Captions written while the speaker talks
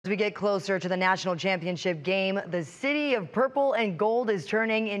As we get closer to the national championship game, the city of purple and gold is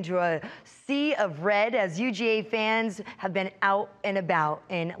turning into a sea of red as UGA fans have been out and about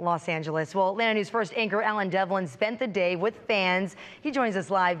in Los Angeles. Well, Atlanta News First anchor Alan Devlin spent the day with fans. He joins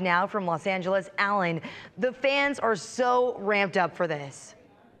us live now from Los Angeles. Alan, the fans are so ramped up for this.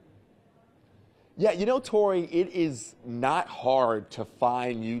 Yeah, you know, Tori, it is not hard to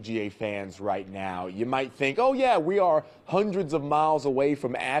find UGA fans right now. You might think, oh, yeah, we are hundreds of miles away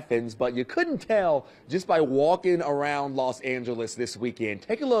from Athens, but you couldn't tell just by walking around Los Angeles this weekend.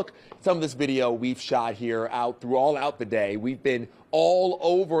 Take a look at some of this video we've shot here throughout the day. We've been all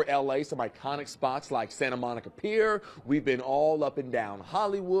over LA, some iconic spots like Santa Monica Pier. We've been all up and down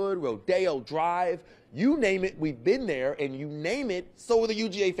Hollywood, Rodeo Drive. You name it, we've been there, and you name it, so are the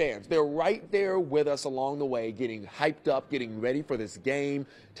UGA fans. They're right there with us along the way, getting hyped up, getting ready for this game,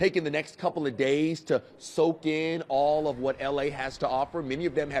 taking the next couple of days to soak in all of what LA has to offer. Many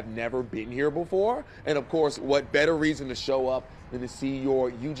of them have never been here before, and of course, what better reason to show up than to see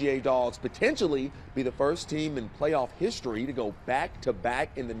your UGA Dogs potentially be the first team in playoff history to go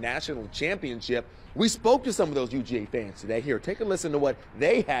back-to-back in the national championship. We spoke to some of those UGA fans today. Here, take a listen to what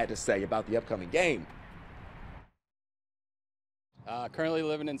they had to say about the upcoming game. Currently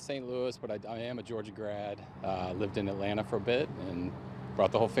living in St. Louis, but I am a Georgia grad. Lived in Atlanta for a bit and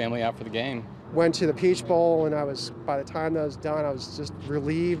brought the whole family out for the game. Went to the Peach Bowl, and by the time that was done, I was just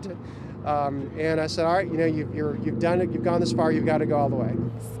relieved. And I said, all right, you know, you've done it, you've gone this far, you've got to go all the way.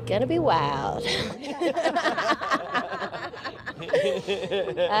 It's gonna be wild. I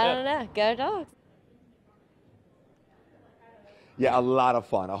don't know. Go Dogs. Yeah, a lot of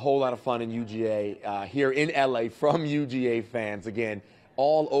fun, a whole lot of fun in UGA here in LA from UGA fans. Again,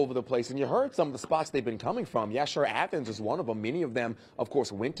 all over the place. And you heard some of the spots they've been coming from. Yeah, sure, Athens is one of them. Many of them, of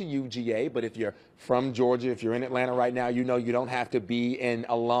course, went to UGA. But if you're from Georgia, if you're in Atlanta right now, you know you don't have to be an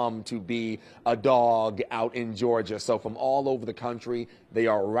alum to be a dog out in Georgia. So from all over the country, they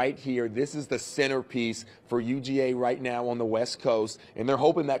are right here. This is the centerpiece for UGA right now on the West Coast. And they're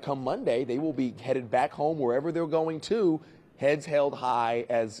hoping that come Monday, they will be headed back home wherever they're going to, heads held high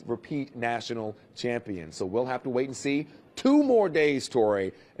as repeat national champions. So we'll have to wait and see. 2 more days,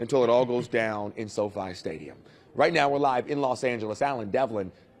 Tori, until it all goes down in SoFi Stadium. Right now, we're live in Los Angeles. Alan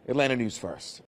Devlin, Atlanta News First.